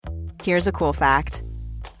Here's a cool fact.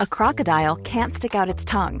 A crocodile can't stick out its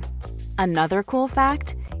tongue. Another cool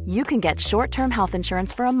fact, you can get short-term health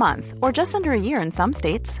insurance for a month or just under a year in some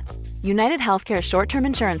states. United Healthcare short-term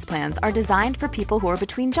insurance plans are designed for people who are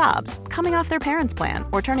between jobs, coming off their parents' plan,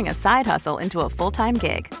 or turning a side hustle into a full-time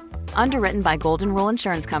gig. Underwritten by Golden Rule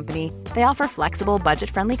Insurance Company, they offer flexible,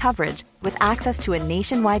 budget-friendly coverage with access to a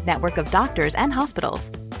nationwide network of doctors and hospitals.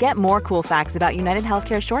 Get more cool facts about United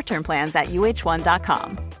Healthcare short-term plans at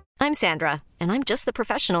uh1.com. I'm Sandra, and I'm just the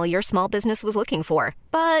professional your small business was looking for.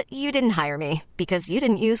 But you didn't hire me because you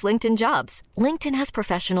didn't use LinkedIn Jobs. LinkedIn has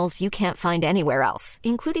professionals you can't find anywhere else,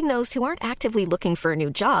 including those who aren't actively looking for a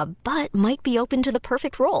new job, but might be open to the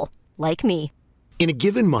perfect role, like me. In a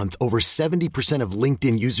given month, over 70% of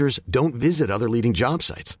LinkedIn users don't visit other leading job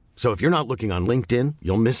sites. So if you're not looking on LinkedIn,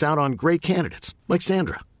 you'll miss out on great candidates like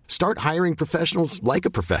Sandra. Start hiring professionals like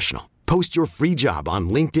a professional. Post your free job on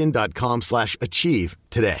linkedin.com/achieve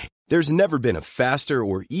today. There's never been a faster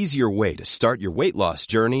or easier way to start your weight loss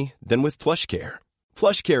journey than with PlushCare.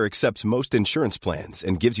 PlushCare accepts most insurance plans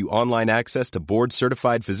and gives you online access to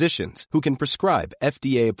board-certified physicians who can prescribe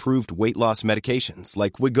FDA-approved weight loss medications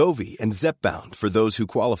like Wegovy and Zepbound for those who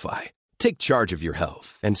qualify. Take charge of your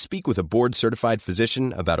health and speak with a board-certified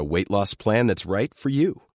physician about a weight loss plan that's right for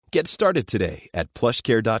you. Get started today at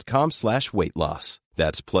plushcare.com/weight loss.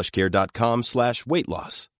 That's plushcare.com/weight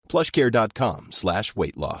loss.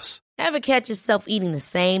 plushcare.com/weight loss. Ever catch yourself eating the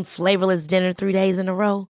same flavorless dinner 3 days in a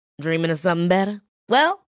row? Dreaming of something better?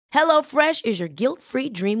 Well, HelloFresh is your guilt-free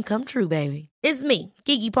dream come true, baby. It's me,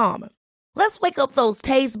 Keke Palmer. Let's wake up those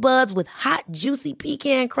taste buds with hot, juicy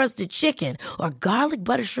pecan-crusted chicken or garlic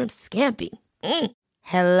butter shrimp scampi.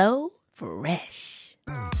 Hello Fresh.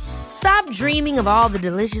 Stop dreaming of all the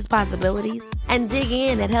delicious possibilities and dig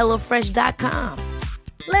in at HelloFresh.com.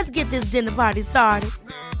 Let's get this dinner party started.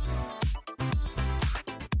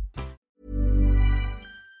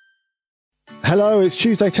 Hello, it's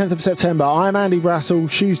Tuesday, 10th of September. I'm Andy Brassel,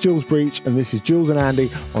 she's Jules Breach, and this is Jules and Andy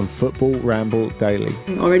on Football Ramble Daily.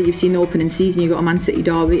 Already you've seen the opening season, you've got a Manchester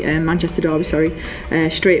derby,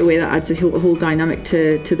 straight away that adds a whole dynamic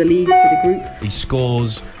to the league, to the group. He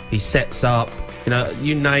scores, he sets up,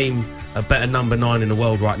 you name a better number 9 in the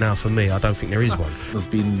world right now for me, I don't think there is one. There's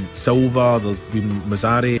been Silva, there's been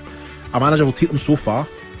Mazzari. A manager will take them so far,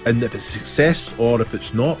 and if it's success or if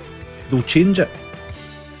it's not, they'll change it.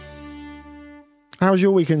 How was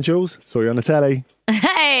your weekend, Jules? Saw you on the telly.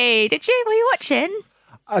 Hey, did you? Were you watching?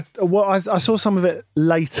 I saw some of it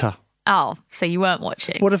later. Oh, so you weren't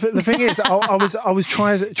watching? Well, the thing is, I was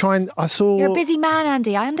trying. I saw. You're a busy man,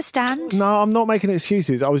 Andy. I understand. No, I'm not making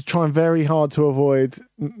excuses. I was trying very hard to avoid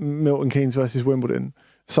Milton Keynes versus Wimbledon,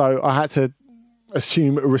 so I had to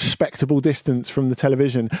assume a respectable distance from the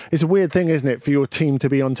television. It's a weird thing, isn't it, for your team to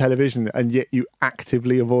be on television and yet you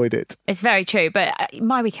actively avoid it. It's very true, but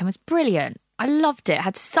my weekend was brilliant. I loved it.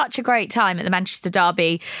 Had such a great time at the Manchester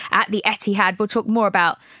derby at the Etihad. We'll talk more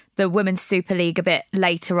about the Women's Super League a bit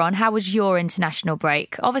later on. How was your international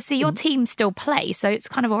break? Obviously, your team still play, so it's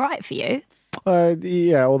kind of all right for you.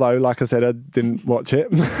 Yeah, although, like I said, I didn't watch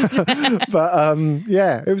it. But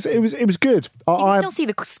yeah, it was good. You can still see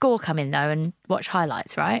the score come in though and watch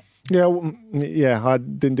highlights, right? Yeah, I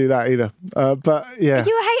didn't do that either. But yeah, are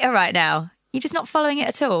you a hater right now? You're just not following it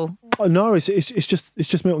at all? No, it's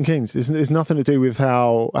just Milton Keynes. It's nothing to do with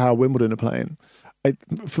how Wimbledon are playing.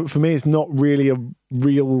 For me, it's not really a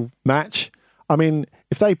real match. I mean,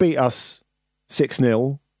 if they beat us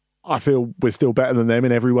 6-0, I feel we're still better than them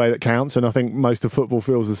in every way that counts, and I think most of football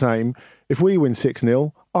feels the same. If we win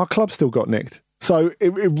 6-0, our club still got nicked. So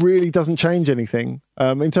it really doesn't change anything.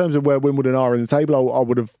 In terms of where Wimbledon are in the table, I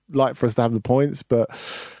would have liked for us to have the points, but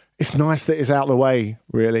it's nice that it's out of the way,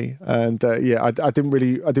 really. And I didn't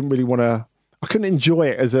really want to. I couldn't enjoy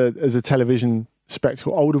it as a television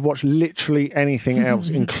spectacle. I would have watched literally anything else,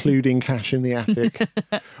 including Cash in the Attic.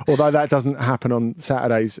 Although that doesn't happen on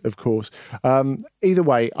Saturdays, of course. Either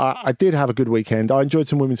way, I did have a good weekend. I enjoyed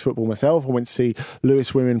some women's football myself. I went to see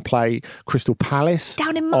Lewis Women play Crystal Palace.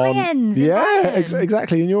 Down in my ends. Yeah,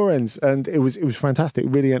 exactly, in your ends. And it was fantastic,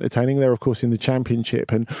 really entertaining. They're, of course, in the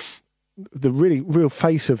Championship. And the real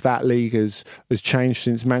face of that league has changed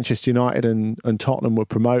since Manchester United and Tottenham were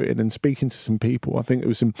promoted. And speaking to some people, I think there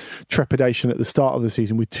was some trepidation at the start of the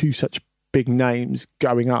season with two such big names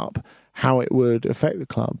going up, how it would affect the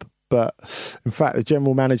club. But in fact, the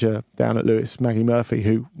general manager down at Lewis, Maggie Murphy,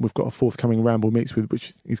 who we've got a forthcoming Ramble Meets with,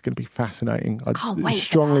 which is going to be fascinating. I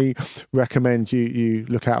strongly recommend you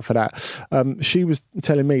look out for that. She was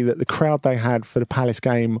telling me that the crowd they had for the Palace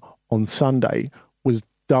game on Sunday was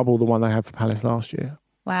double the one they had for Palace last year.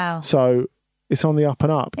 Wow. So it's on the up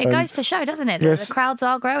and up. It goes to show, doesn't it, that the crowds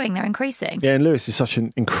are growing, they're increasing. Yeah, and Lewes is such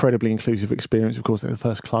an incredibly inclusive experience. Of course, they're the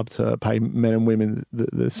first club to pay men and women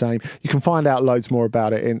the same. You can find out loads more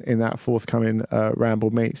about it in that forthcoming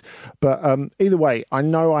Ramble Meets. But either way, I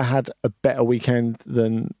know I had a better weekend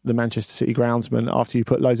than the Manchester City groundsman after you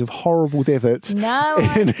put loads of horrible divots. No,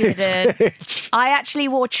 I didn't. I actually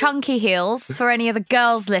wore chunky heels for any of the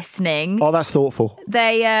girls listening. Oh, that's thoughtful.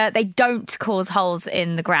 They don't cause holes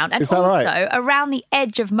in the ground. And Is that also, right? around the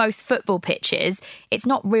edge of most football pitches, it's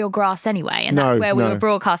not real grass anyway, and that's where we were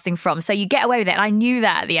broadcasting from. So you get away with it. And I knew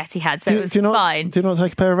that at the Etihad, so it was fine. Do you not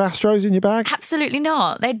take a pair of Astros in your bag? Absolutely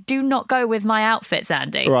not. They do not go with my outfits,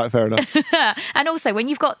 Andy. Right, fair enough. And also, when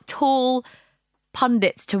you've got tall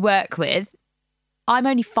pundits to work with, I'm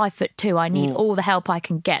only 5'2". I need all the help I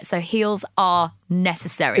can get. So heels are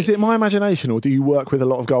necessary. Is it my imagination, or do you work with a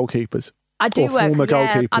lot of goalkeepers? I do or former work.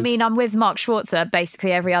 Goalkeepers? I mean, I'm with Mark Schwarzer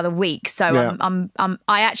basically every other week. So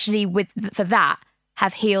I actually for that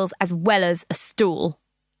have heels as well as a stool.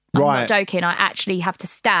 I'm not joking. I actually have to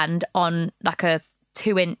stand on like a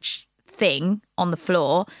 2-inch thing on the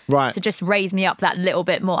floor to just raise me up that little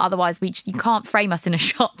bit more. Otherwise, you can't frame us in a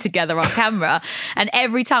shot together on camera. And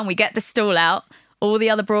every time we get the stool out, all the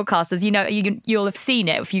other broadcasters, you'll have seen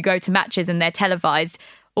it if you go to matches and they're televised.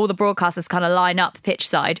 All the broadcasters kind of line up pitch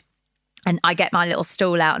side. And I get my little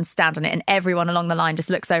stool out and stand on it, and everyone along the line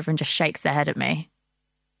just looks over and just shakes their head at me.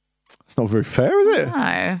 It's not very fair, is it?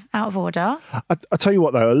 No, out of order. I tell you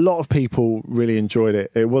what, though, a lot of people really enjoyed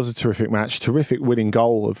it. It was a terrific match, terrific winning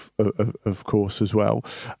goal, of course, as well.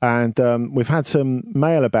 And we've had some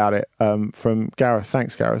mail about it from Gareth.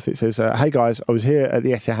 Thanks, Gareth. It says, hey, guys, I was here at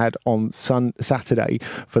the Etihad on Saturday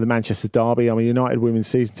for the Manchester Derby. I'm a United women's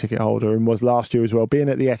season ticket holder and was last year as well. Being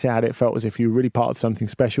at the Etihad, it felt as if you were really part of something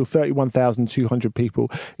special. 31,200 people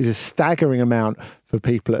is a staggering amount for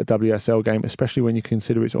people at a WSL game, especially when you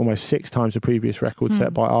consider it's almost 6 times the previous record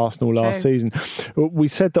set by Arsenal last season. We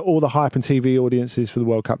said that all the hype and TV audiences for the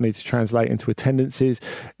World Cup need to translate into attendances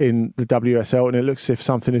in the WSL, and it looks as if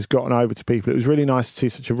something has gotten over to people. It was really nice to see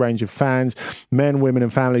such a range of fans, men, women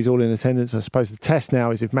and families all in attendance. I suppose the test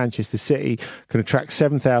now is if Manchester City can attract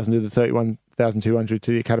 7,000 of the 31,200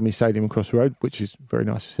 to the Academy Stadium across the road, which is a very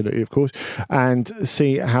nice facility, of course, and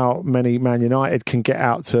see how many Man United can get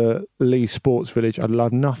out to Lee Sports Village. I'd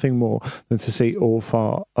love nothing more than to see all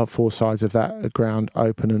 4 sides of that ground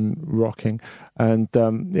open and rocking. And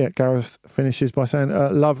Gareth finishes by saying,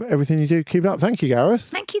 love everything you do. Keep it up. Thank you, Gareth.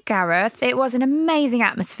 Thank you, Gareth. It was an amazing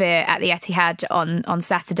atmosphere at the Etihad on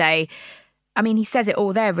Saturday. I mean, he says it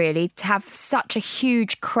all there, really, to have such a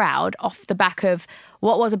huge crowd off the back of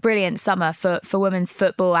what was a brilliant summer for women's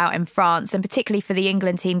football out in France, and particularly for the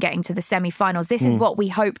England team getting to the semi-finals. This is what we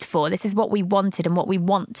hoped for. This is what we wanted and what we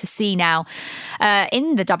want to see now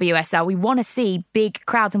in the WSL. We want to see big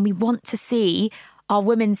crowds, and we want to see our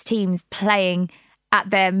women's teams playing at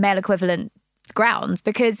their male equivalent grounds,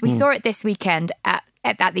 because we saw it this weekend at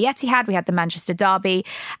the Etihad. We had the Manchester Derby.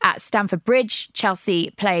 At Stamford Bridge, Chelsea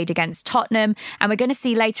played against Tottenham. And we're going to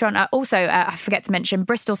see later on, I forget to mention,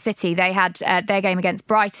 Bristol City. They had their game against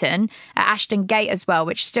Brighton at Ashton Gate as well,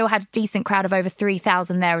 which still had a decent crowd of over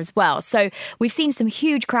 3,000 there as well. So we've seen some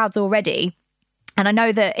huge crowds already. And I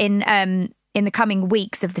know that in the coming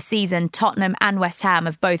weeks of the season, Tottenham and West Ham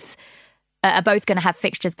are both going to have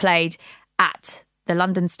fixtures played at the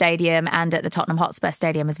London Stadium and at the Tottenham Hotspur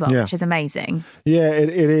Stadium as well, which is amazing. Yeah, it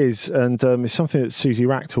is. And it's something that Susie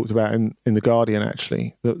Rack talked about in The Guardian,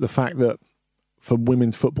 actually. The fact that for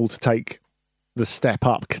women's football to take the step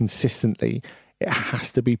up consistently, it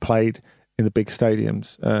has to be played in the big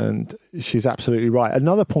stadiums. And she's absolutely right.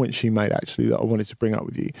 Another point she made, actually, that I wanted to bring up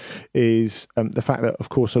with you is the fact that, of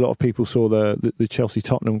course, a lot of people saw the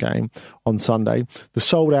Chelsea-Tottenham game on Sunday. The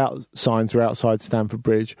sold-out signs were outside Stamford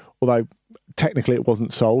Bridge, although technically it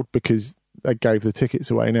wasn't sold because they gave the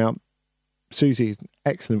tickets away. Now, Susie is an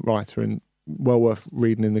excellent writer and well worth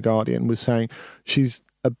reading in The Guardian, was saying she's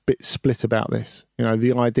a bit split about this. You know,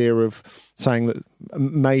 the idea of saying that,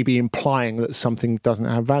 maybe implying that something doesn't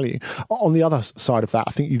have value. On the other side of that,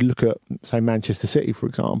 I think you look at, say, Manchester City, for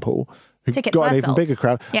example, who tickets got an even sold. bigger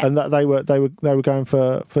crowd, and that they were going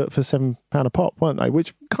for £7 a pop, weren't they?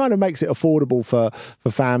 Which kind of makes it affordable for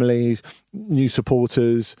families, new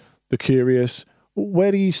supporters, the curious.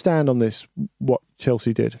 Where do you stand on this? What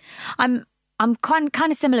Chelsea did? I'm kind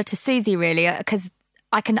of similar to Susie, really, because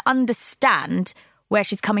I can understand where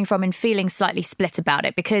she's coming from and feeling slightly split about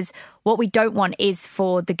it, because what we don't want is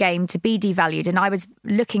for the game to be devalued. And I was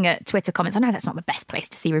looking at Twitter comments. I know that's not the best place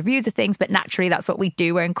to see reviews of things, but naturally that's what we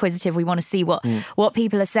do. We're inquisitive. We want to see what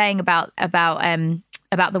people are saying about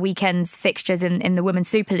about the weekend's fixtures in the Women's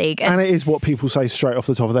Super League. And it is what people say straight off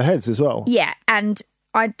the top of their heads as well. Yeah, and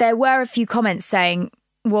there were a few comments saying,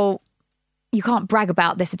 well, you can't brag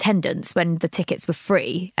about this attendance when the tickets were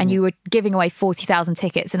free and you were giving away 40,000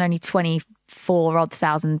 tickets and only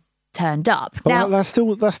 24,000 turned up. But now, that's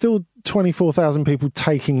still 24,000 people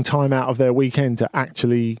taking time out of their weekend to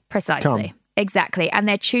actually precisely. Come. Exactly. And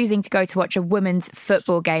they're choosing to go to watch a women's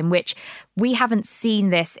football game, which we haven't seen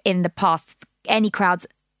this in the past. Any crowds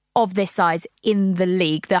of this size in the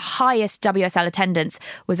league. The highest WSL attendance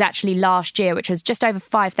was actually last year, which was just over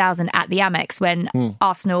 5,000 at the Amex when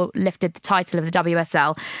Arsenal lifted the title of the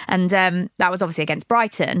WSL. And that was obviously against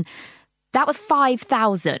Brighton. That was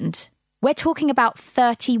 5,000. We're talking about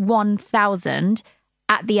 31,000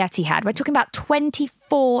 at the Etihad. We're talking about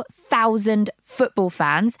 24,000 football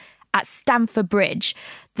fans at Stamford Bridge.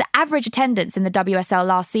 The average attendance in the WSL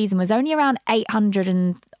last season was only around 800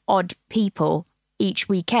 and odd people each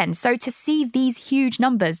weekend. So to see these huge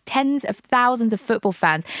numbers, tens of thousands of football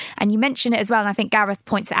fans, and you mention it as well, and I think Gareth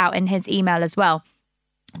points it out in his email as well,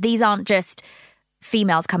 these aren't just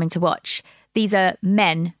females coming to watch. These are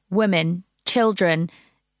men, women, children,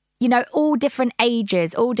 you know, all different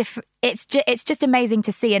ages, all different. It's just amazing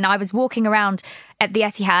to see. And I was walking around at the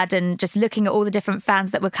Etihad and just looking at all the different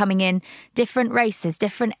fans that were coming in, different races,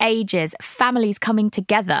 different ages, families coming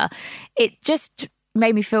together. It just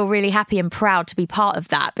made me feel really happy and proud to be part of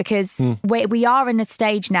that, because we are in a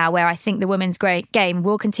stage now where I think the women's game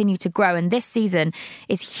will continue to grow, and this season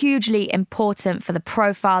is hugely important for the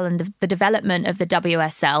profile and the development of the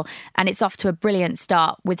WSL, and it's off to a brilliant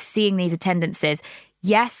start with seeing these attendances.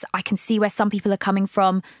 Yes, I can see where some people are coming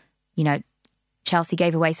from. You know, Chelsea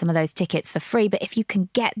gave away some of those tickets for free, but if you can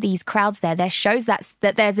get these crowds there shows that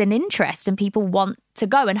there's an interest and people want to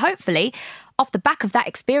go, and hopefully off the back of that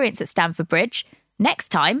experience at Stamford Bridge, next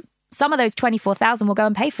time, some of those 24,000 will go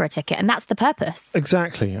and pay for a ticket, and that's the purpose.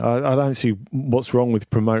 Exactly. I don't see what's wrong with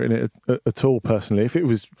promoting it at all, personally. If it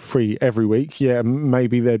was free every week, yeah,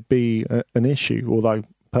 maybe there'd be an issue, although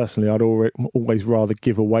personally I'd always rather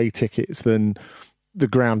give away tickets than the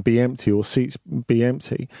ground be empty or seats be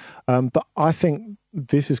empty. But I think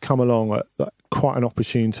this has come along at quite an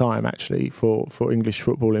opportune time, actually, for English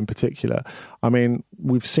football in particular. I mean,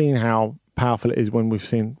 we've seen how powerful it is when we've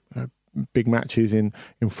seen big matches in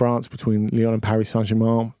France between Lyon and Paris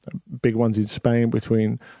Saint-Germain, big ones in Spain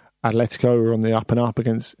between Atletico, who are on the up and up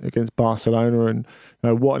against Barcelona, and you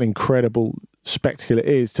know, what an incredible spectacle it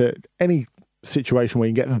is. To any situation where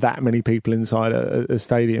you get that many people inside a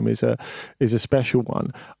stadium is a special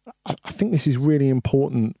one. I think this is really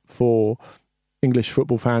important for English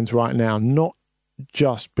football fans right now, not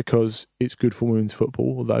just because it's good for women's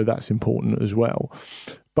football, although that's important as well.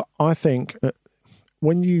 But I think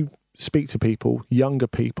when you speak to people, younger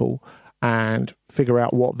people, and figure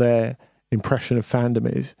out what their impression of fandom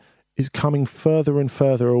is coming further and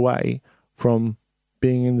further away from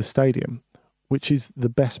being in the stadium, which is the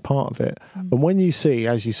best part of it. And when you see,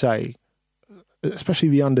 as you say, especially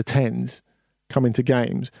the under-10s coming to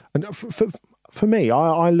games, and for me,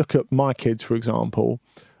 I look at my kids, for example,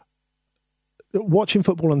 watching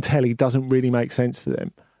football on telly doesn't really make sense to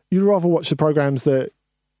them. You'd rather watch the programmes that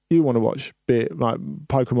you want to watch, be it like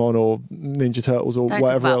Pokemon or Ninja Turtles or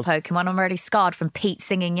whatever else. Don't talk about Pokemon. I'm already scarred from Pete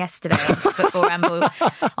singing yesterday on Football Ramble,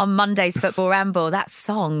 on Monday's Football Ramble. That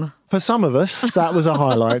song. For some of us, that was a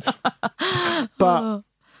highlight. But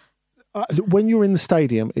when you're in the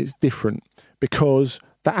stadium, it's different, because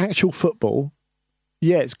the actual football,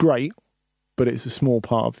 yeah, it's great, but it's a small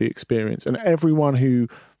part of the experience. And everyone who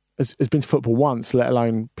has been to football once, let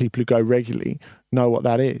alone people who go regularly, know what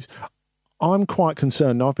that is. I'm quite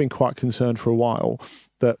concerned, I've been quite concerned for a while,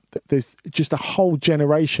 that there's just a whole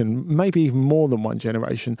generation, maybe even more than one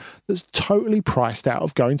generation, that's totally priced out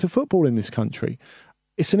of going to football in this country.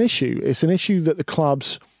 It's an issue. It's an issue that the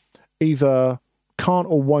clubs either can't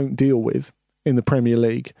or won't deal with in the Premier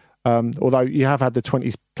League. Although you have had the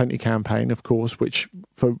 20s Plenty campaign, of course, which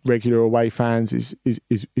for regular away fans is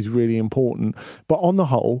really important. But on the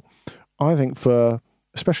whole, I think for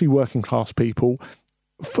especially working class people,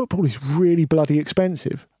 football is really bloody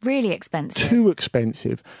expensive. Really expensive. Too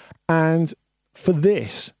expensive. And for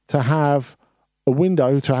this to have a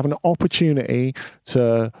window, to have an opportunity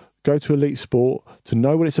to go to elite sport, to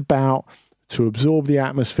know what it's about, to absorb the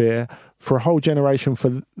atmosphere, for a whole generation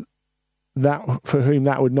for whom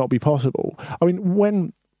that would not be possible. I mean,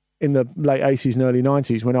 when in the late 80s and early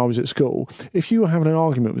 90s, when I was at school, if you were having an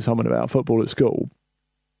argument with someone about football at school,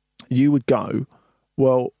 you would go,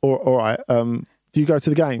 well, all right, do you go to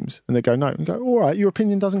the games? And they go, no. And go, all right, your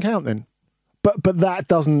opinion doesn't count then. But that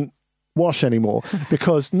doesn't wash anymore,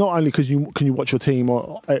 because not only can you watch your team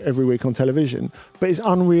every week on television, but it's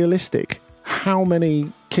unrealistic. How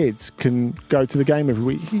many kids can go to the game every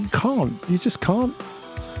week? You can't. You just can't.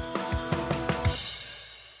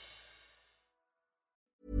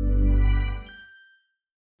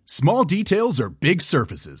 Small details are big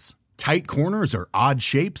surfaces. Tight corners are odd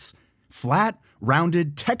shapes. Flat,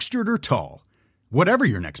 rounded, textured, or tall. Whatever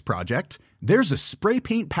your next project, there's a spray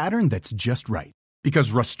paint pattern that's just right.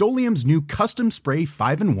 Because Rust-Oleum's new Custom Spray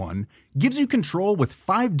 5-in-1 gives you control with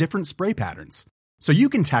 5 different spray patterns. So you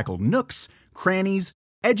can tackle nooks, crannies,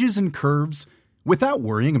 edges, and curves without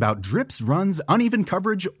worrying about drips, runs, uneven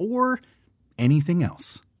coverage, or anything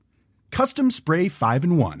else. Custom Spray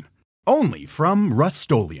 5-in-1. Only from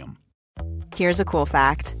Rust-Oleum. Here's a cool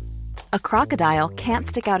fact. A crocodile can't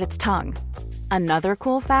stick out its tongue. Another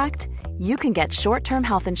cool fact, you can get short-term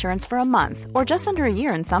health insurance for a month or just under a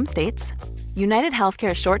year in some states. United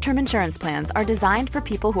Healthcare short-term insurance plans are designed for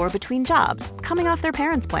people who are between jobs, coming off their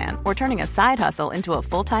parents' plan, or turning a side hustle into a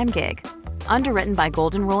full-time gig. Underwritten by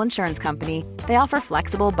Golden Rule Insurance Company, they offer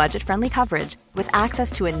flexible, budget-friendly coverage with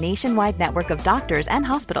access to a nationwide network of doctors and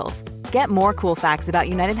hospitals. Get more cool facts about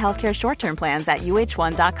United Healthcare short-term plans at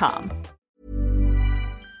uh1.com.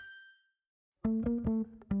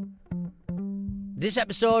 This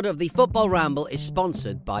episode of the Football Ramble is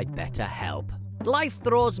sponsored by BetterHelp. Life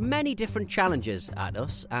throws many different challenges at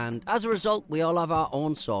us, and as a result, we all have our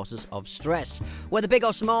own sources of stress. Whether big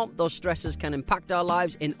or small, those stresses can impact our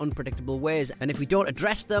lives in unpredictable ways, and if we don't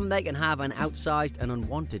address them, they can have an outsized and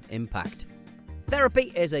unwanted impact.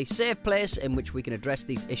 Therapy is a safe place in which we can address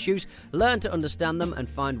these issues, learn to understand them, and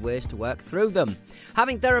find ways to work through them.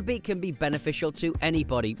 Having therapy can be beneficial to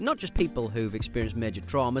anybody, not just people who've experienced major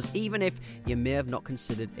traumas, even if you may have not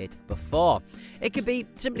considered it before. It could be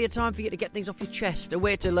simply a time for you to get things off your chest, a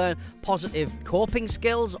way to learn positive coping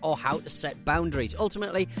skills, or how to set boundaries.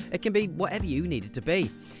 Ultimately, it can be whatever you need it to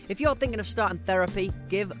be. If you're thinking of starting therapy,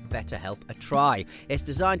 give BetterHelp a try. It's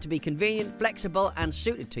designed to be convenient, flexible, and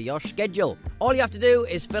suited to your schedule. All you have to do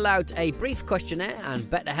is fill out a brief questionnaire, and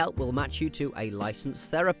BetterHelp will match you to a licensed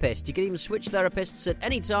therapist. You can even switch therapists at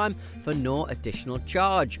any time for no additional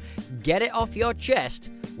charge. Get it off your chest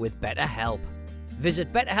with BetterHelp.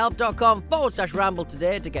 Visit betterhelp.com/ramble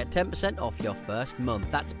today to get 10% off your first month.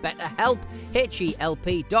 That's BetterHelp,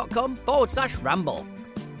 HELP.com/ramble.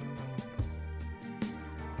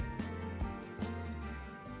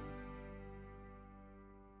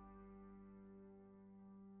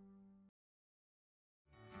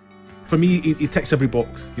 For me, he ticks every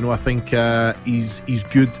box. You know, I think he's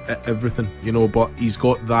good at everything. You know, but he's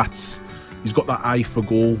got that eye for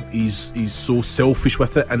goal. He's so selfish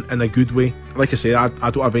with it, and in a good way. Like I say, I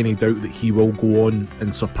don't have any doubt that he will go on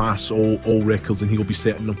and surpass all records, and he'll be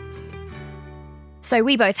setting them. So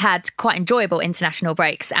we both had quite enjoyable international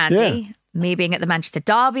breaks, Andy. Yeah. Me being at the Manchester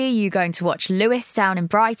Derby, you going to watch Lewis down in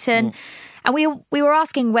Brighton, and we were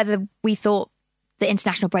asking whether we thought the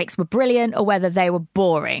international breaks were brilliant or whether they were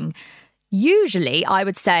boring. Usually, I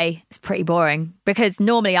would say it's pretty boring because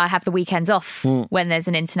normally I have the weekends off when there's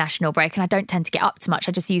an international break and I don't tend to get up too much.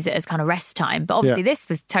 I just use it as kind of rest time. But obviously this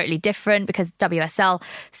was totally different because WSL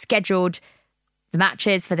scheduled the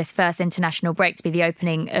matches for this first international break to be the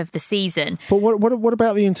opening of the season. But what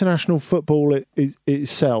about the international football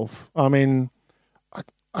itself? I mean, I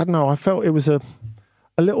don't know. I felt it was a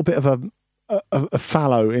little bit of a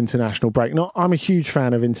fallow international break. I'm a huge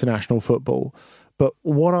fan of international football. But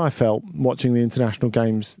what I felt watching the international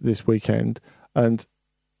games this weekend, and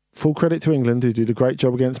full credit to England, who did a great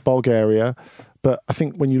job against Bulgaria, but I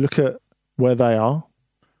think when you look at where they are,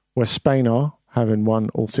 where Spain are, having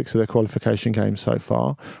won all 6 of their qualification games so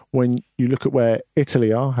far, when you look at where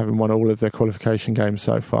Italy are, having won all of their qualification games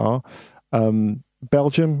so far,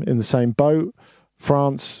 Belgium in the same boat,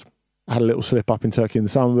 France had a little slip up in Turkey in the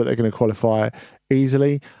summer, but they're going to qualify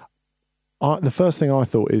easily. The first thing I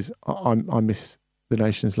thought is, I miss the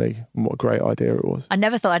Nations League, and what a great idea it was. I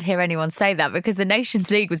never thought I'd hear anyone say that because the Nations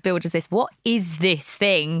League was billed as this, what is this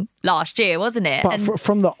thing last year, wasn't it? But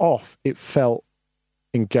from the off, it felt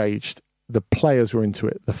engaged. The players were into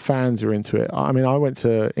it. The fans were into it. I mean, I went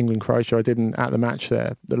to England-Croatia. I didn't at the match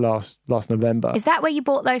there the last November. Is that where you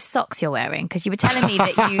bought those socks you're wearing? Because you were telling me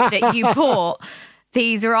that you bought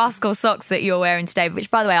these rascal socks that you're wearing today, which,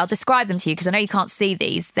 by the way, I'll describe them to you because I know you can't see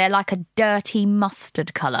these. They're like a dirty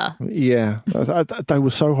mustard colour. Yeah, they were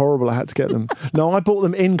so horrible I had to get them. No, I bought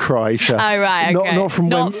them in Croatia. Oh, right, okay. Not from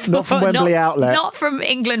Wembley Outlet. Not from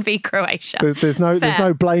England v Croatia. There's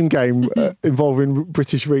no blame game involving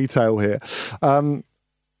British retail here. And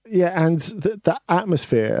the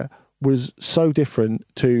atmosphere was so different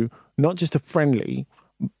to not just a friendly,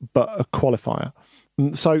 but a qualifier.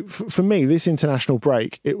 So for me, this international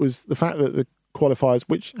break, it was the fact that the qualifiers,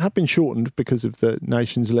 which have been shortened because of the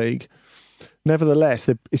Nations League, nevertheless,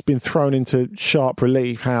 it's been thrown into sharp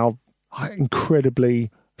relief how incredibly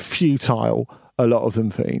futile a lot of them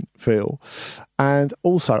feel. And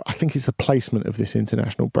also, I think it's the placement of this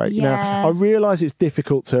international break. Yeah. Now, I realise it's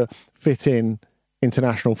difficult to fit in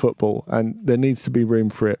international football and there needs to be room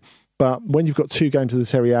for it. But when you've got 2 games of the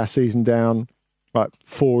Serie A season down, like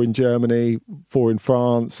 4 in Germany, 4 in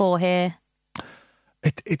France. 4 here.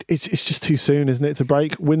 It's just too soon, isn't it, to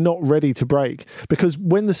break? We're not ready to break. Because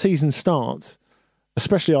when the season starts,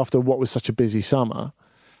 especially after what was such a busy summer,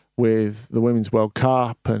 with the Women's World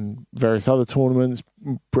Cup and various other tournaments,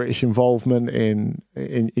 British involvement in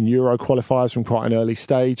Euro qualifiers from quite an early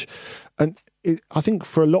stage. And I think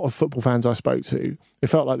for a lot of football fans I spoke to, it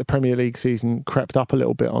felt like the Premier League season crept up a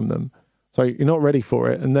little bit on them. So you're not ready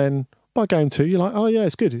for it. And then by game 2, you're like, oh yeah,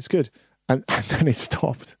 it's good. And then it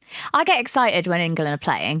stopped. I get excited when England are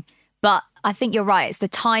playing, but I think you're right. It's the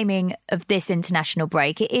timing of this international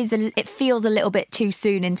break. It feels a little bit too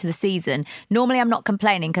soon into the season. Normally, I'm not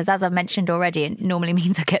complaining because, as I've mentioned already, it normally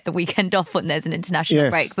means I get the weekend off when there's an international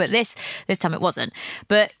break. But this time it wasn't.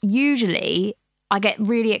 But usually, I get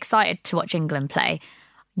really excited to watch England play.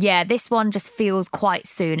 Yeah, this one just feels quite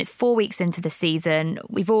soon. It's 4 weeks into the season.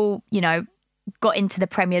 We've all, got into the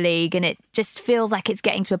Premier League and it just feels like it's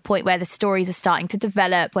getting to a point where the stories are starting to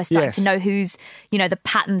develop. We're starting to know who's, the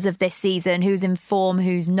patterns of this season, who's in form,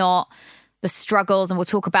 who's not, the struggles, and we'll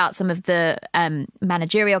talk about some of the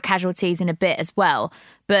managerial casualties in a bit as well.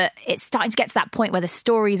 But it's starting to get to that point where the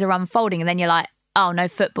stories are unfolding and then you're like, oh, no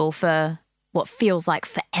football for what feels like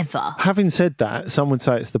forever. Having said that, some would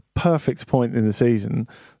say it's the perfect point in the season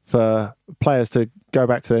for players to go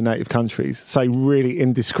back to their native countries, say really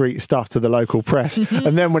indiscreet stuff to the local press,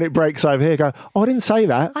 and then when it breaks over here, go, oh, I didn't say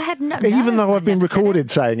that. I had no. Even though I've been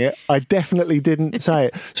recorded saying it, I definitely didn't say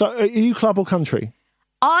it. So are you club or country?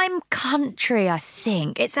 I'm country, I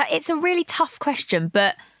think. It's a really tough question,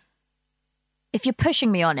 but if you're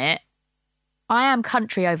pushing me on it, I am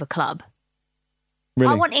country over club.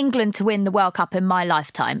 Really? I want England to win the World Cup in my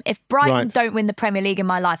lifetime. If Brighton don't win the Premier League in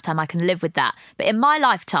my lifetime, I can live with that. But in my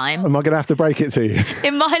lifetime... Am I going to have to break it to you?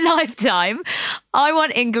 In my lifetime, I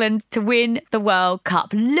want England to win the World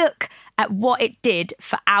Cup. Look at what it did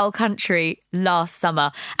for our country last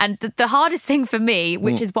summer. And the hardest thing for me,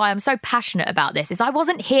 which is why I'm so passionate about this, is I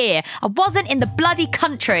wasn't here. I wasn't in the bloody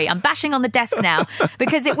country. I'm bashing on the desk now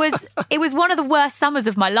because it was one of the worst summers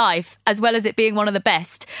of my life, as well as it being one of the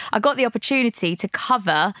best. I got the opportunity to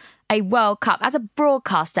cover a World Cup as a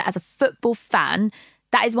broadcaster, as a football fan.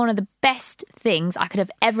 That is one of the best things I could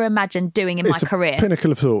have ever imagined doing in my career.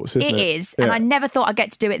 Pinnacle of sorts, isn't it? It is. Yeah. And I never thought I'd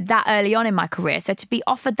get to do it that early on in my career. So to be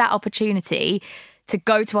offered that opportunity to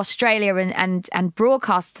go to Australia and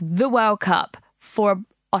broadcast the World Cup for an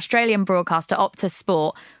Australian broadcaster, Optus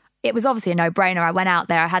Sport, it was obviously a no-brainer. I went out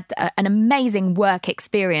there. I had an amazing work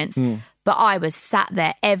experience. But I was sat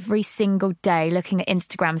there every single day looking at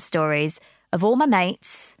Instagram stories of all my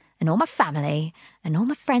mates and all my family and all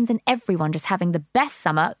my friends and everyone just having the best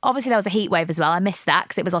summer. Obviously, there was a heat wave as well. I missed that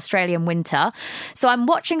because it was Australian winter. So I'm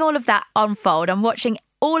watching all of that unfold. I'm watching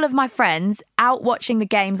all of my friends out watching the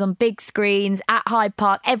games on big screens at Hyde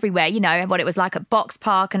Park, everywhere, what it was like at Box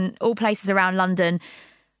Park and all places around London,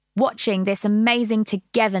 watching this amazing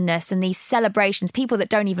togetherness and these celebrations. People that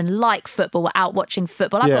don't even like football were out watching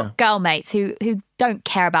football. I've got girl mates who don't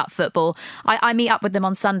care about football. I meet up with them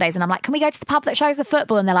on Sundays and I'm like, can we go to the pub that shows the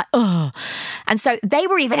football? And they're like, oh. And so they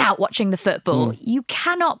were even out watching the football. You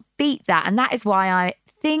cannot beat that. And that is why I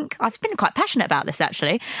think I've been quite passionate about this,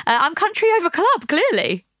 actually. I'm country over club,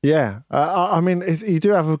 clearly. Yeah. I mean, you do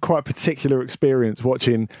have a quite particular experience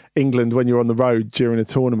watching England when you're on the road during a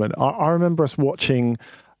tournament. I remember us watching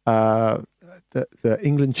the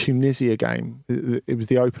England-Tunisia game. It was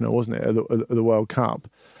the opener, wasn't it, of the World Cup?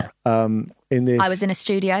 I was in a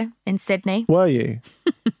studio in Sydney. Were you?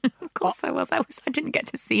 Of course I was. I didn't get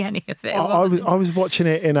to see any of it. I was watching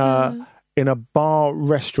it in a bar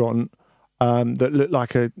restaurant that looked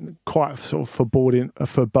like a quite sort of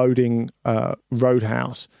foreboding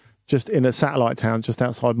roadhouse, just in a satellite town just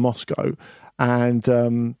outside Moscow. And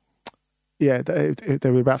there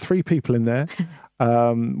were about 3 people in there.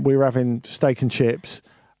 We were having steak and chips,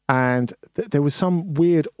 and there was some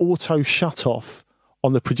weird auto shut-off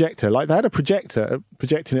on the projector. Like, they had a projector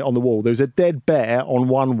projecting it on the wall. There was a dead bear on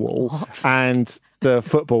one wall and the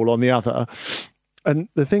football on the other. And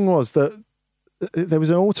the thing was that there was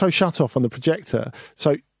an auto shut-off on the projector,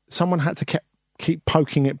 so someone had to keep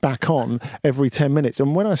poking it back on every 10 minutes.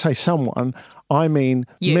 And when I say someone, I mean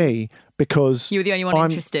You. me, because You were the only one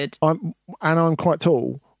interested. I'm quite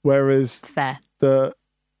tall, whereas Fair. the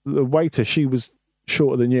waiter, she was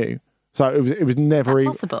shorter than you. So it was never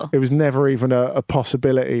even possible? It was never even a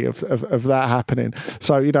possibility of that happening.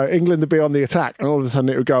 So, you know, England would be on the attack and all of a sudden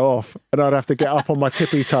it would go off and I'd have to get up on my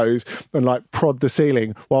tippy toes and like prod the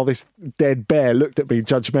ceiling while this dead bear looked at me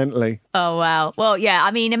judgmentally. Oh, wow. Well, yeah,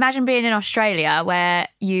 I mean, imagine being in Australia where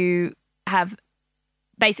you have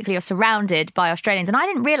basically you're surrounded by Australians. And I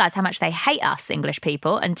didn't realise how much they hate us, English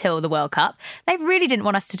people, until the World Cup. They really didn't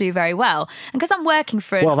want us to do very well. And because I'm working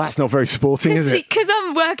for... Well, that's not very sporting, is it? Because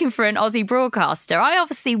I'm working for an Aussie broadcaster, I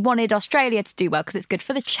obviously wanted Australia to do well because it's good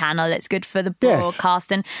for the channel, it's good for the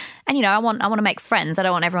broadcast. Yes. And you know, I want to make friends. I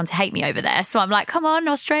don't want everyone to hate me over there. So I'm like, come on,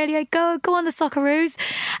 Australia, go on the Socceroos.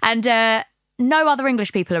 And... no other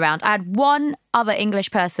English people around. I had one other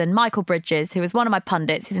English person, Michael Bridges, who was one of my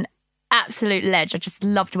pundits. He's an absolute ledge. I just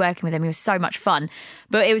loved working with him. He was so much fun.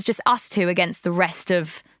 But it was just us two against the rest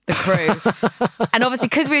of the crew. And obviously,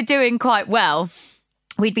 because we were doing quite well,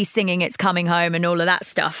 we'd be singing It's Coming Home and all of that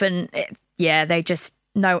stuff. And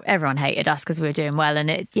everyone hated us because we were doing well.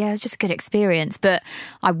 And it was just a good experience. But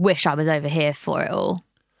I wish I was over here for it all.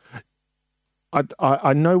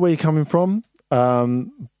 I know where you're coming from,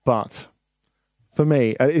 but... For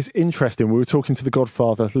me, it's interesting. We were talking to the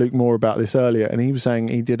Godfather, Luke Moore, about this earlier, and he was saying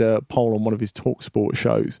he did a poll on one of his TalkSport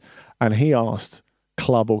shows, and he asked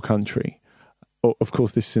club or country. Of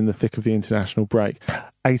course, this is in the thick of the international break.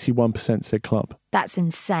 81% said club. That's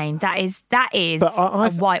insane. That is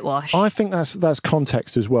a whitewash. I think that's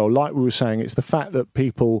context as well. Like we were saying, it's the fact that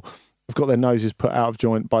people have got their noses put out of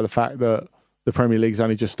joint by the fact that the Premier League's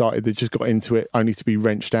only just started. They just got into it only to be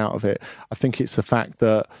wrenched out of it. I think it's the fact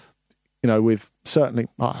that, you know, with certainly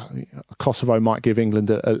Kosovo might give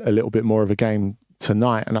England a little bit more of a game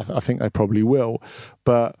tonight, and I think they probably will.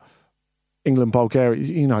 But England, Bulgaria,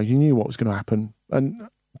 you know, you knew what was going to happen, and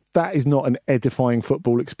that is not an edifying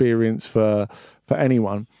football experience for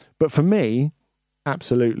anyone. But for me,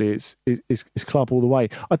 absolutely, it's club all the way.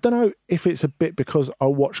 I don't know if it's a bit because I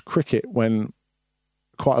watched cricket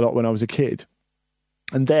quite a lot when I was a kid,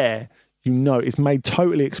 and there. You know, it's made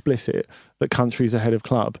totally explicit that country's ahead of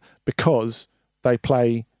club because they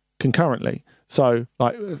play concurrently. So,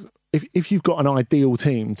 like, if you've got an ideal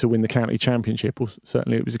team to win the county championship, or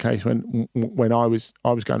certainly it was the case when I was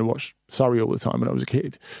going to watch Surrey all the time when I was a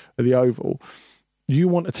kid at the Oval, you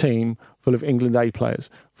want a team full of England A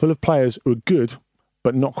players, full of players who are good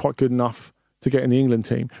but not quite good enough to get in the England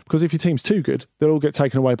team. Because if your team's too good, they'll all get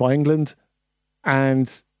taken away by England,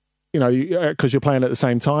 and you know, because you're playing at the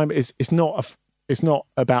same time, it's not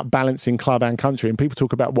about balancing club and country. And people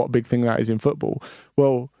talk about what a big thing that is in football.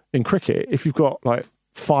 Well, in cricket, if you've got like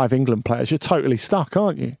 5 England players, you're totally stuck,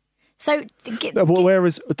 aren't you? So,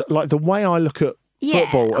 whereas, like the way I look at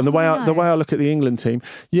football and the way I look at the England team,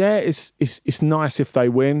 it's nice if they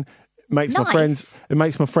win. It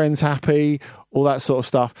makes my friends happy, all that sort of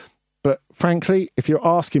stuff. But frankly, if you're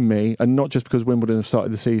asking me, and not just because Wimbledon have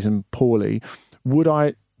started the season poorly, would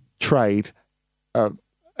I trade an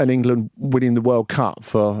England winning the World Cup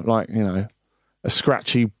for, like, you know, a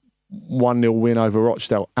scratchy 1-0 win over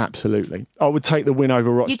Rochdale? Absolutely. I would take the win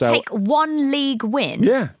over Rochdale. You take one league win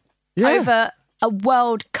over a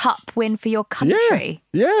World Cup win for your country?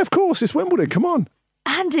 Yeah, of course. It's Wimbledon. Come on.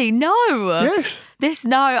 Andy, no. Yes.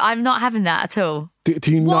 I'm not having that at all.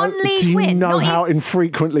 Do you know how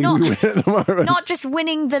infrequently we win at the moment? Not just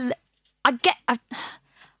winning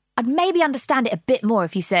I'd maybe understand it a bit more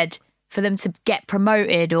if you said for them to get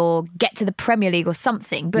promoted or get to the Premier League or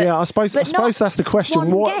something. But yeah, I suppose that's the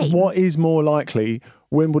question. What is more likely,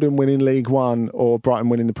 Wimbledon winning League One or Brighton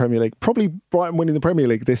winning the Premier League? Probably Brighton winning the Premier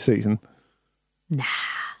League this season. Nah.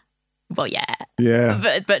 Well, yeah.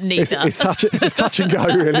 Yeah. But neither. It's touch and go,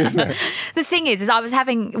 really, isn't it? The thing is I was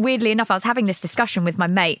having this discussion with my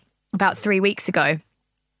mate about 3 weeks ago.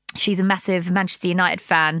 She's a massive Manchester United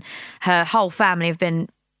fan. Her whole family have been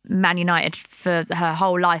Man United for her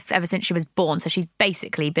whole life ever since she was born, so she's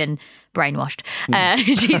basically been brainwashed.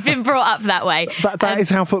 She's been brought up that way. That is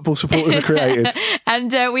how football supporters are created.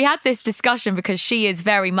 And we had this discussion because she is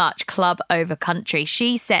very much club over country.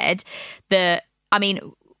 She said that, I mean,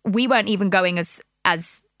 we weren't even going as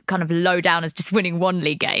kind of low down as just winning one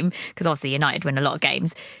league game, because obviously United win a lot of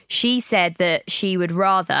games. She said that she would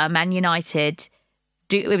rather Man United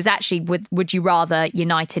it was actually, would you rather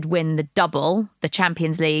United win the double, the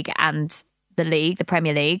Champions League and the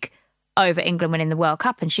Premier League, over England winning the World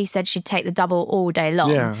Cup? And she said she'd take the double all day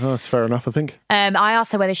long. Yeah, that's fair enough, I think. I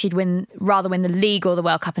asked her whether she'd rather win the league or the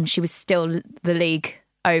World Cup, and she was still the league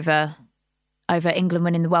over over England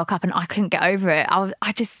winning the World Cup, and I couldn't get over it.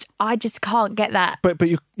 I just can't get that. But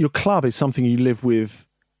your club is something you live with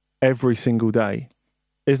every single day,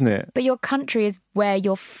 isn't it? But your country is where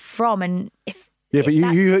you're from, and but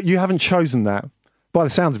you haven't chosen that. By the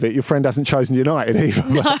sounds of it, your friend hasn't chosen United either.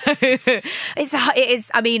 No, it is.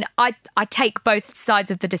 I mean, I take both sides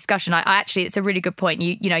of the discussion. I actually, it's a really good point.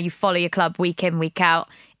 You follow your club week in, week out.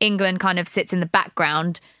 England kind of sits in the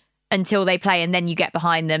background until they play, and then you get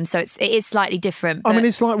behind them. So it is slightly different. I mean,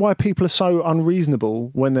 it's like why people are so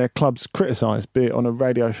unreasonable when their club's criticised, be it on a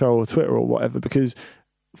radio show or Twitter or whatever. Because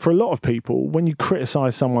for a lot of people, when you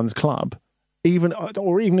criticise someone's club, even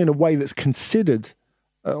in a way that's considered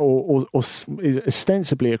or is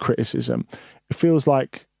ostensibly a criticism, it feels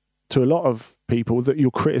like to a lot of people that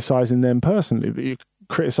you're criticising them personally, that you're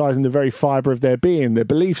criticising the very fibre of their being, their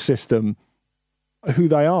belief system, who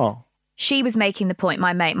they are. She was making the point,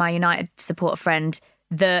 my mate, my United supporter friend,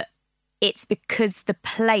 that it's because the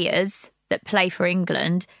players that play for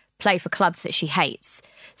England play for clubs that she hates.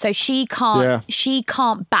 So she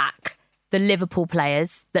can't back the Liverpool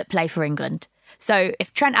players that play for England. So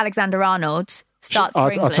if Trent Alexander-Arnold starts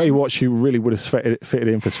for England... I'll tell you what, she really would have fitted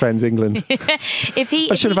in for Sven's England. I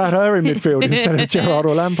should have had her in midfield instead of Gerrard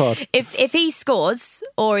or Lampard. If he scores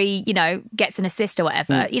or he, gets an assist or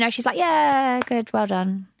whatever, she's like, yeah, good, well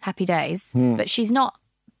done, happy days. But she's not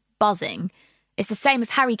buzzing. It's the same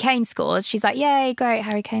if Harry Kane scores. She's like, yay, great,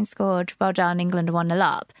 Harry Kane scored, well done, England are 1-0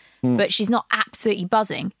 up. But she's not absolutely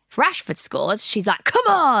buzzing. If Rashford scores, she's like, come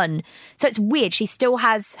on. So it's weird. She still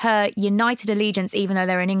has her United allegiance, even though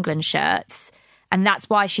they're in England shirts. And that's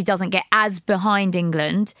why she doesn't get as behind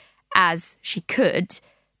England as she could,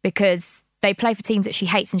 because they play for teams that she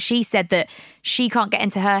hates. And she said that she can't get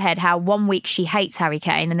into her head how 1 week she hates Harry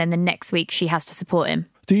Kane and then the next week she has to support him.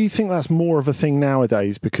 Do you think that's more of a thing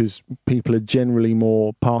nowadays because people are generally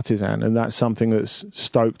more partisan, and that's something that's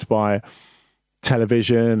stoked by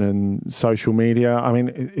television and social media? I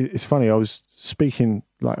mean, it's funny. I was speaking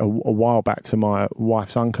like a while back to my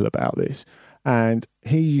wife's uncle about this, and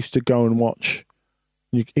he used to go and watch...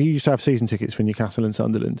 He used to have season tickets for Newcastle and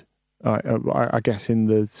Sunderland, I guess in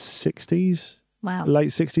the 60s, wow, late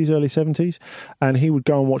 60s, early 70s. And he would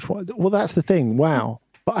go and watch... Well, that's the thing, wow.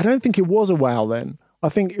 But I don't think it was a wow then. I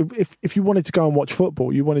think if you wanted to go and watch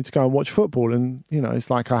football, you wanted to go and watch football. And, it's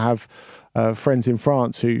like I have friends in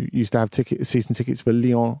France who used to have season tickets for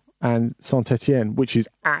Lyon and Saint-Etienne, which is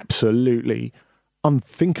absolutely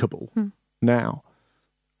unthinkable now.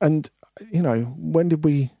 And, when did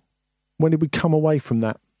we come away from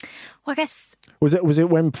that? Well, I guess... Was it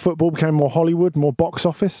when football became more Hollywood, more box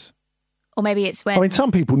office? Or maybe it's when... I mean,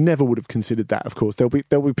 some people never would have considered that, of course. There'll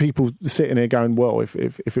be people sitting here going, well, if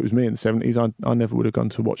it was me in the 70s, I never would have gone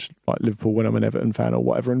to watch like Liverpool when I'm an Everton fan or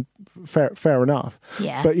whatever. And fair enough.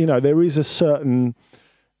 Yeah. But, there is a certain,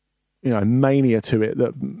 mania to it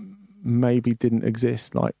that maybe didn't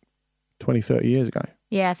exist like 20, 30 years ago.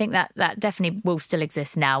 Yeah, I think that definitely will still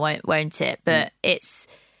exist now, won't it? But it's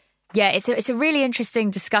a really interesting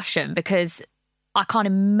discussion, because I can't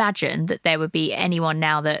imagine that there would be anyone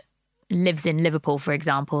now that lives in Liverpool, for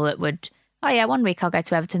example, that would, 1 week I'll go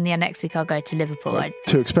to Everton, the next week I'll go to Liverpool. Well,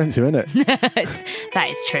 too expensive, isn't it? That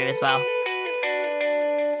is true as well.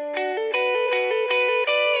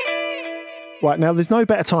 Right, now there's no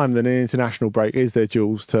better time than an international break, is there,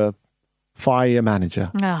 Jules, to fire your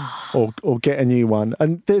manager or get a new one.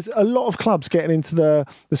 And there's a lot of clubs getting into the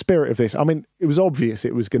spirit of this. I mean, it was obvious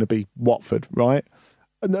it was going to be Watford, right?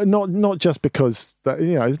 Not just because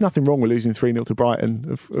there's nothing wrong with losing 3-0 to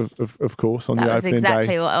Brighton, of course, on the opening day. That was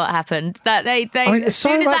exactly what happened. That as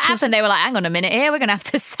soon as that happened, they were like, "Hang on a minute, here we're going to have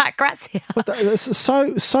to sack Grazia." But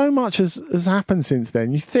so much has happened since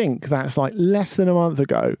then. You think that's like less than a month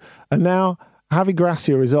ago, and now Javi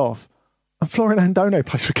Gracia is off, and Florian Andone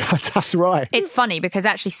plays for Galatasaray. It's funny because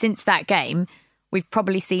actually, since that game, we've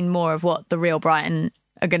probably seen more of what the real Brighton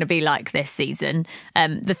are going to be like this season.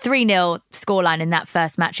 The 3-0 scoreline in that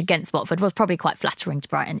first match against Watford was probably quite flattering to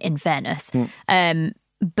Brighton, in fairness.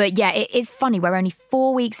 But yeah, it is funny. We're only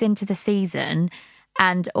 4 weeks into the season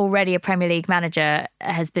and already a Premier League manager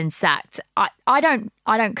has been sacked. I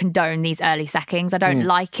don't condone these early sackings. I don't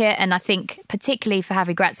like it. And I think particularly for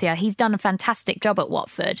Javi Gracia, he's done a fantastic job at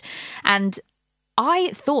Watford. And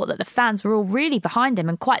I thought that the fans were all really behind him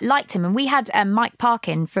and quite liked him. And we had Mike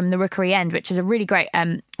Parkin from The Rookery End, which is a really great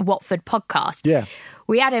Watford podcast. Yeah.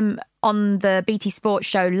 We had him on the BT Sports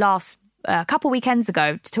show a couple of weekends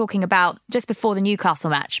ago, talking about just before the Newcastle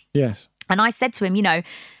match. Yes. And I said to him,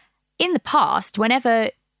 in the past, whenever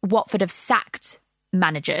Watford have sacked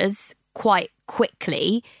managers quite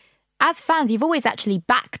quickly, as fans, you've always actually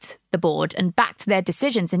backed the board and backed their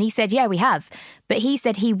decisions. And he said, yeah, we have. But he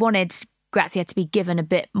said he wanted Gracia to be given a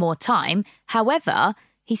bit more time. However,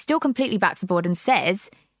 he still completely backs the board and says,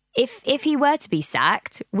 if he were to be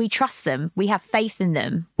sacked, we trust them. We have faith in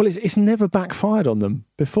them. Well, it's never backfired on them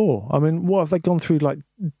before. I mean, what have they gone through, like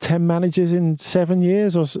 10 managers in 7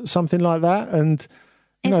 years or something like that? And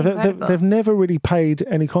they've never really paid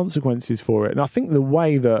any consequences for it. And I think the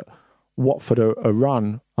way that Watford are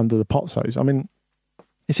run under the Pozzos, I mean,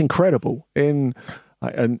 it's incredible in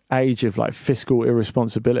like an age of like fiscal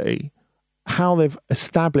irresponsibility, how they've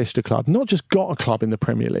established a club, not just got a club in the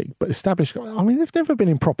Premier League, but established. I mean, they've never been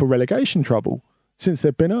in proper relegation trouble since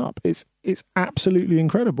they've been up. It's absolutely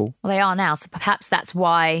incredible. Well, they are now, so perhaps that's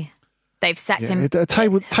why they've sacked him. A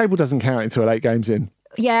table doesn't count until 8 games in.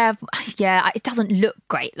 Yeah, it doesn't look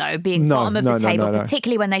great though, being bottom of the table,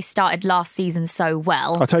 particularly when they started last season so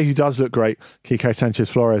well. I'll tell you who does look great, Quique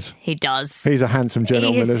Sanchez-Flores. He does. He's a handsome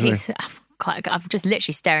gentleman, isn't he? I'm just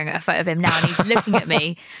literally staring at a photo of him now, and he's looking at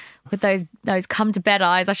me with those come to bed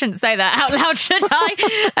eyes. I shouldn't say that out loud, should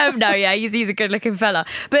I? No, yeah, he's a good looking fella.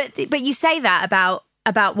 But you say that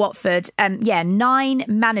about Watford. 9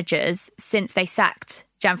 managers since they sacked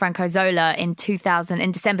Gianfranco Zola in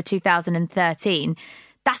December 2013.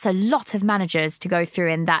 That's a lot of managers to go through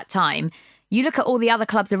in that time. You look at all the other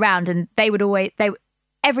clubs around, and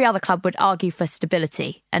every other club would argue for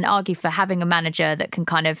stability and argue for having a manager that can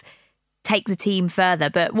kind of take the team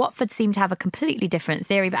further. But Watford seem to have a completely different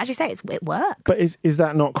theory. But as you say, it works. But is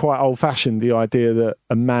that not quite old-fashioned, the idea that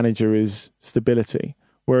a manager is stability?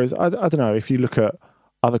 Whereas, I don't know, if you look at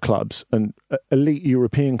other clubs and elite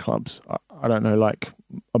European clubs, I don't know, like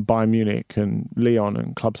Bayern Munich and Lyon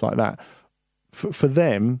and clubs like that, for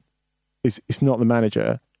them, it's not the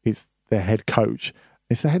manager, it's their head coach.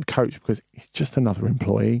 It's the head coach because he's just another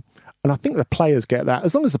employee. And I think the players get that.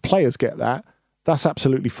 As long as the players get that, that's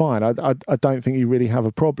absolutely fine. I don't think you really have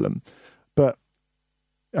a problem. But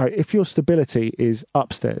if your stability is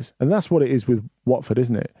upstairs, and that's what it is with Watford,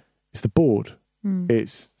 isn't it? It's the board.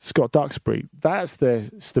 It's Scott Duxbury. That's their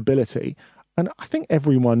stability. And I think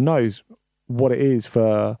everyone knows what it is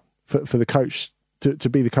for the coach to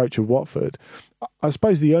be the coach of Watford. I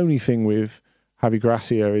suppose the only thing with Javi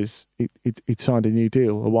Gracia is he'd signed a new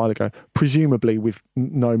deal a while ago, presumably with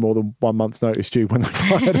no more than 1 month's notice due when they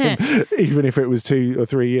fired him, even if it was 2 or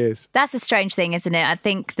 3 years. That's a strange thing, isn't it? I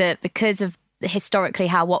think that because of historically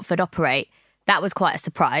how Watford operate, that was quite a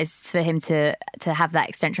surprise for him to have that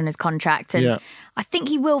extension on his contract. And I think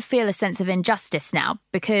he will feel a sense of injustice now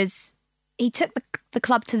because he took the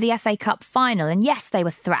club to the FA Cup final, and yes, they were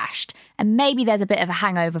thrashed, and maybe there's a bit of a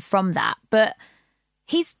hangover from that, but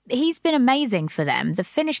he's been amazing for them. The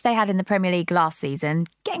finish they had in the Premier League last season,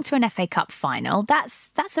 getting to an FA Cup final,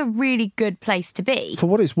 that's a really good place to be. For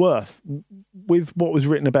what it's worth, with what was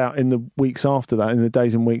written about in the weeks after that, in the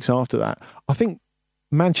days and weeks after that, I think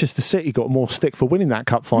Manchester City got more stick for winning that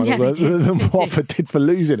cup final than Watford did for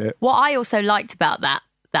losing it. What I also liked about that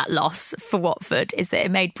loss for Watford is that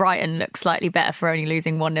it made Brighton look slightly better for only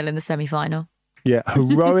losing 1-0 in the semi-final. Yeah,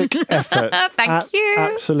 heroic effort. Thank you.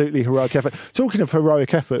 Absolutely heroic effort. Talking of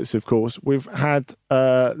heroic efforts, of course, we've had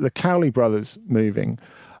the Cowley brothers moving.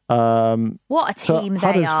 What a team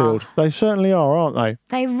they are. They certainly are, aren't they?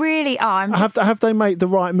 They really are. Have they made the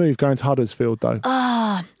right move going to Huddersfield, though?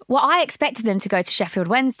 Well, I expected them to go to Sheffield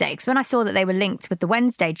Wednesday because when I saw that they were linked with the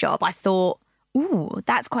Wednesday job, I thought, ooh,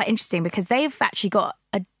 that's quite interesting because they've actually got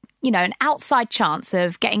an outside chance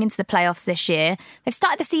of getting into the playoffs this year. They've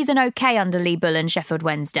started the season okay under Lee Bull and Sheffield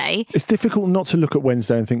Wednesday. It's difficult not to look at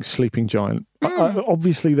Wednesday and think sleeping giant.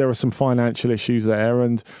 Obviously, there are some financial issues there,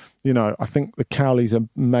 and I think the Cowleys are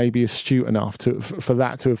maybe astute enough for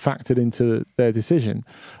that to have factored into their decision.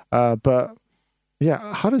 But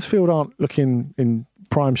yeah, Huddersfield aren't looking in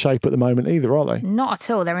prime shape at the moment either, are they? Not at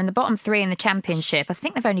all. They're in the bottom 3 in the Championship. I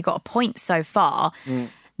think they've only got a point so far.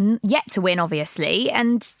 Yet to win, obviously,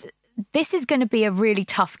 and this is going to be a really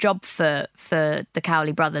tough job for the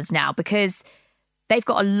Cowley brothers now because they've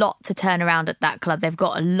got a lot to turn around at that club. They've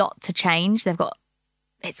got a lot to change.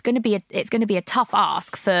 It's going to be a tough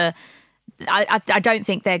ask for. I don't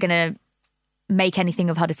think they're going to make anything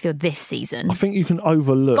of Huddersfield this season. I think you can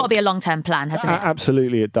overlook. It's got to be a long-term plan, hasn't it?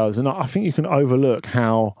 Absolutely, it does, and I think you can overlook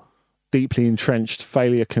how deeply entrenched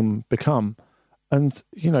failure can become. And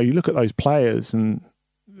you look at those players and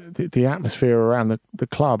the atmosphere around the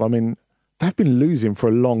club. I mean, they've been losing for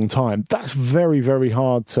a long time. That's very, very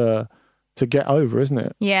hard to get over, isn't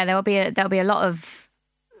it? Yeah, there'll be a lot of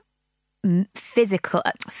physical.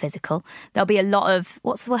 There'll be a lot of,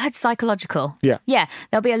 what's the word? Psychological. Yeah.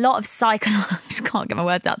 There'll be a lot of I just can't get my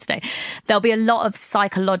words out today. There'll be a lot of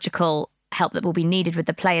psychological help that will be needed with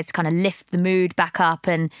the players to kind of lift the mood back up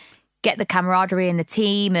and get the camaraderie in the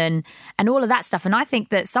team and all of that stuff. And I think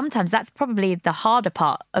that sometimes that's probably the harder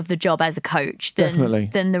part of the job as a coach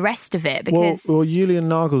than the rest of it. Because well, Julian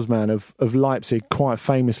Nagelsmann of Leipzig quite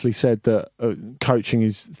famously said that coaching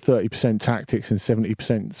is 30% tactics and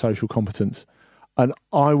 70% social competence. And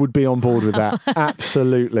I would be on board with that.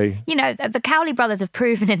 Absolutely. You know, the Cowley brothers have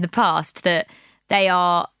proven in the past that they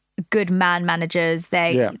are good man managers.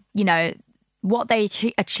 You know, what they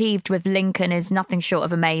achieved with Lincoln is nothing short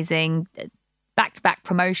of amazing. Back-to-back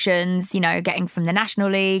promotions, you know, getting from the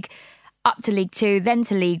National League up to League Two, then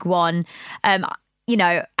to League One. You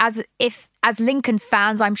know, as Lincoln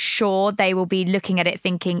fans, I'm sure they will be looking at it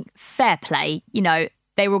thinking, fair play. You know,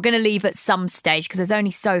 they were going to leave at some stage because there's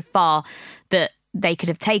only so far that they could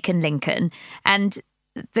have taken Lincoln. And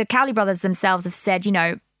the Cowley brothers themselves have said, you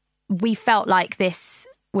know, we felt like this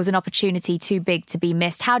was an opportunity too big to be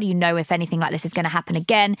missed. How do you know if anything like this is going to happen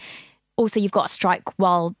again? Also, you've got to strike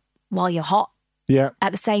while you're hot. Yeah.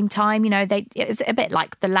 At the same time, you know, it's a bit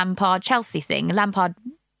like the Lampard-Chelsea thing. Lampard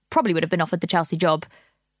probably would have been offered the Chelsea job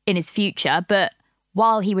in his future, but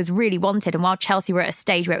while he was really wanted and while Chelsea were at a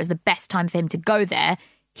stage where it was the best time for him to go there,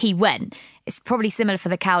 he went. It's probably similar for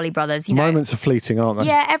the Cowley brothers. You know, moments are fleeting, aren't they?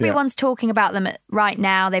 Yeah, everyone's talking about them right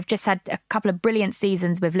now. They've just had a couple of brilliant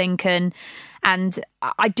seasons with Lincoln. And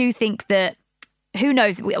I do think that, who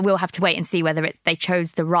knows, we'll have to wait and see whether they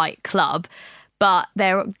chose the right club. But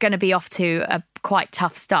they're going to be off to a quite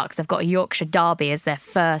tough start because they've got a Yorkshire derby as their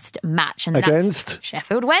first match. And against that's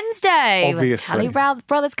Sheffield Wednesday. Obviously. The Cowley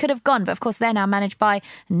brothers could have gone, but of course they're now managed by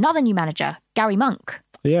another new manager, Gary Monk.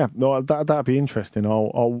 Yeah, no, that'd be interesting.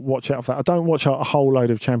 I'll watch out for that. I don't watch a whole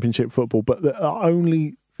load of Championship football, but the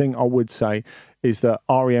only thing I would say is that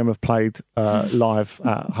REM have played live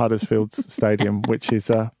at Huddersfield Stadium, which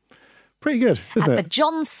is pretty good, isn't it? At the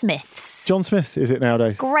John Smiths. John Smiths, is it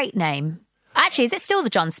nowadays? Great name. Actually, is it still the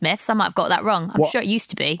John Smiths? I might have got that wrong. I'm sure it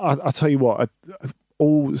used to be. I'll tell you what,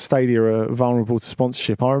 all stadia are vulnerable to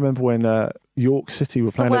sponsorship. I remember when York City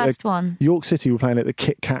were playing York City were playing at the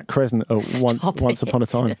Kit Kat Crescent once upon a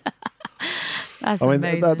time. That's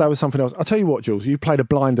amazing. That was something else. I'll tell you what, Jules, you played a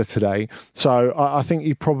blinder today, so I think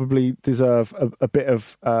you probably deserve a bit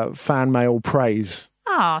of fan mail praise.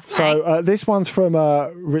 Oh, thanks. So this one's from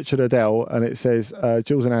Richard Adele, and it says,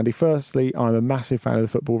 Jules and Andy, firstly, I'm a massive fan of the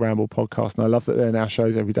Football Ramble podcast, and I love that they're in our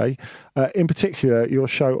shows every day. In particular, your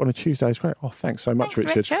show on a Tuesday is great. Oh, thanks so much,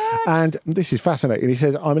 Richard. And this is fascinating. He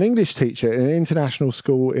says, I'm an English teacher in an international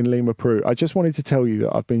school in Lima, Peru. I just wanted to tell you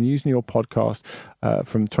that I've been using your podcast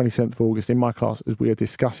from 27th of August in my class as we are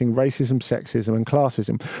discussing racism, sexism and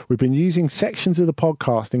classism. We've been using sections of the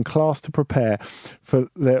podcast in class to prepare for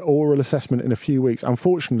their oral assessment in a few weeks.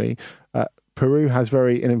 Unfortunately, Peru has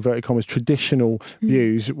very, in inverted commas, traditional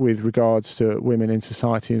views with regards to women in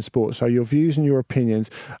society and sport. So your views and your opinions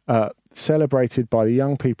celebrated by the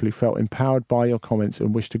young people who felt empowered by your comments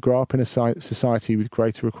and wish to grow up in a society with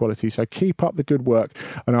greater equality. So keep up the good work,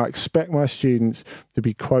 and I expect my students to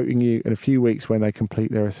be quoting you in a few weeks when they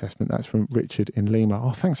complete their assessment. That's from Richard in Lima.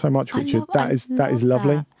 Oh, thanks so much, Richard. That is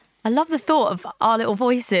lovely. I love the thought of our little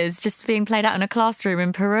voices just being played out in a classroom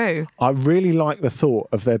in Peru. I really like the thought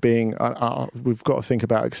of there being, we've got to think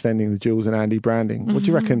about extending the Jules and Andy branding. What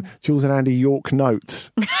do you reckon? Jules and Andy York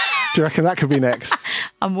Notes. Do you reckon that could be next?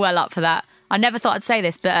 I'm well up for that. I never thought I'd say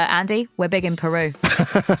this, but Andy, we're big in Peru.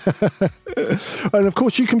 And of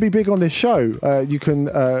course, you can be big on this show. You can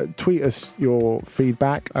tweet us your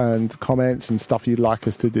feedback and comments and stuff you'd like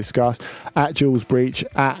us to discuss at Jules Breach,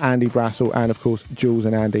 at Andy Brassel, and of course, Jules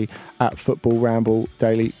and Andy at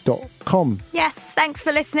footballrambledaily.com. Yes, thanks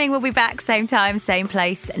for listening. We'll be back same time, same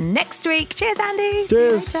place next week. Cheers, Andy.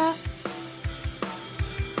 Cheers. See you later.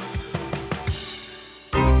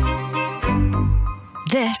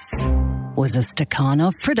 This was a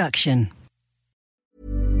Stakhanov production.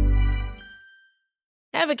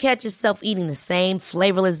 Ever catch yourself eating the same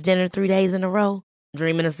flavorless dinner 3 days in a row?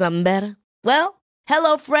 Dreaming of something better? Well,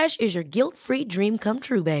 HelloFresh is your guilt-free dream come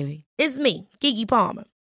true, baby. It's me, Keke Palmer.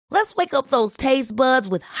 Let's wake up those taste buds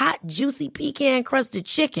with hot, juicy pecan-crusted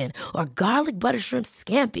chicken or garlic butter shrimp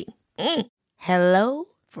scampi. Hello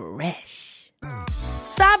Fresh.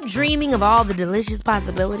 Stop dreaming of all the delicious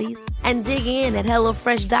possibilities and dig in at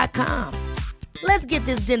HelloFresh.com. Let's get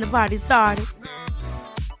this dinner party started.